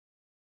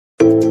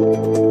Balance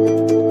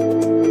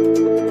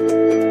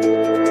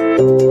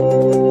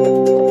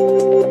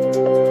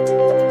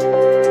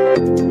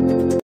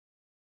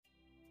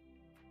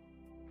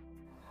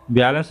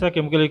the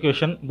chemical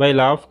equation by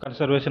law of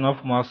conservation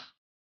of mass.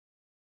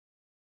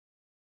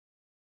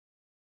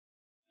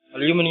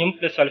 Aluminium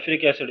plus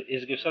sulfuric acid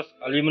gives us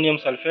aluminium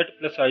sulfate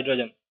plus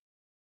hydrogen.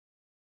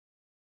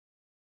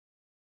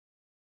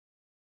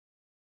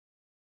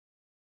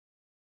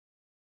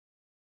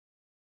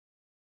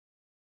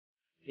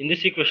 In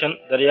this equation,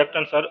 the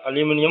reactants are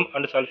aluminium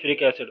and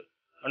sulfuric acid,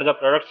 and the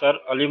products are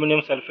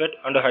aluminium sulfate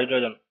and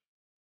hydrogen.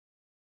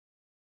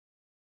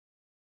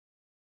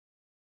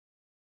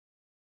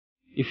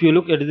 If you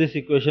look at this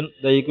equation,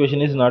 the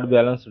equation is not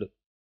balanced.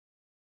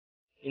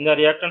 In the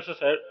reactants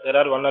side, there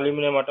are 1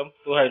 aluminium atom,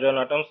 2 hydrogen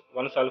atoms,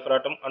 1 sulfur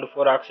atom, and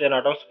 4 oxygen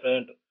atoms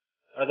present.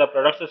 And the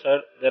products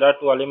side, there are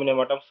 2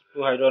 aluminium atoms,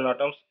 2 hydrogen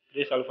atoms,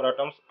 3 sulfur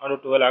atoms,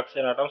 and 12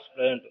 oxygen atoms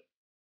present.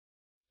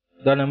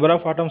 The number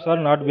of atoms are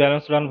not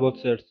balanced on both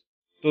sides.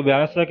 To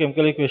balance the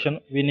chemical equation,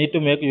 we need to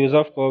make use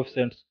of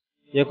coefficients.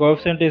 A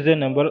coefficient is a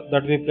number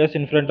that we place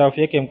in front of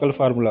a chemical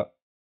formula.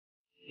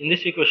 In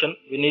this equation,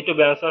 we need to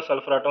balance the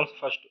sulfur atoms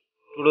first.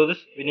 To do this,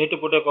 we need to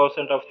put a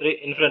coefficient of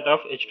 3 in front of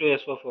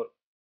H2SO4.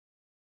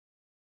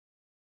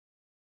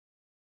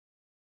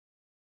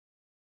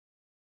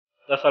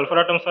 The sulfur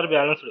atoms are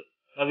balanced.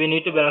 Now we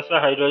need to balance the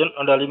hydrogen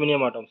and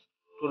aluminium atoms.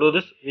 To do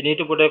this, we need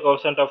to put a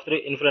coefficient of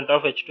 3 in front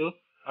of H2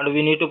 and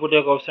we need to put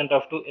a coefficient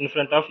of 2 in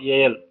front of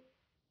Al.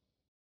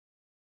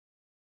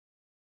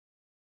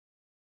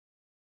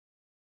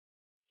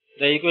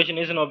 The equation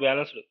is now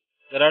balanced.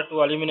 There are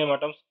 2 aluminium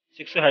atoms,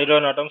 6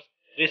 hydrogen atoms,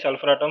 3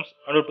 sulfur atoms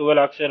and 12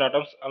 oxygen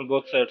atoms on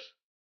both sides.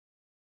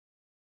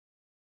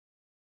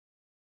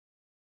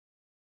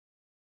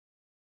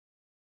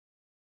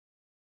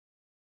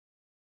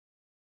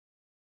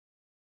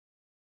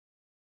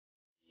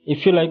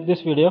 If you like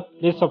this video,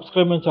 please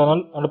subscribe my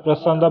channel and press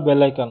on the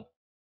bell icon.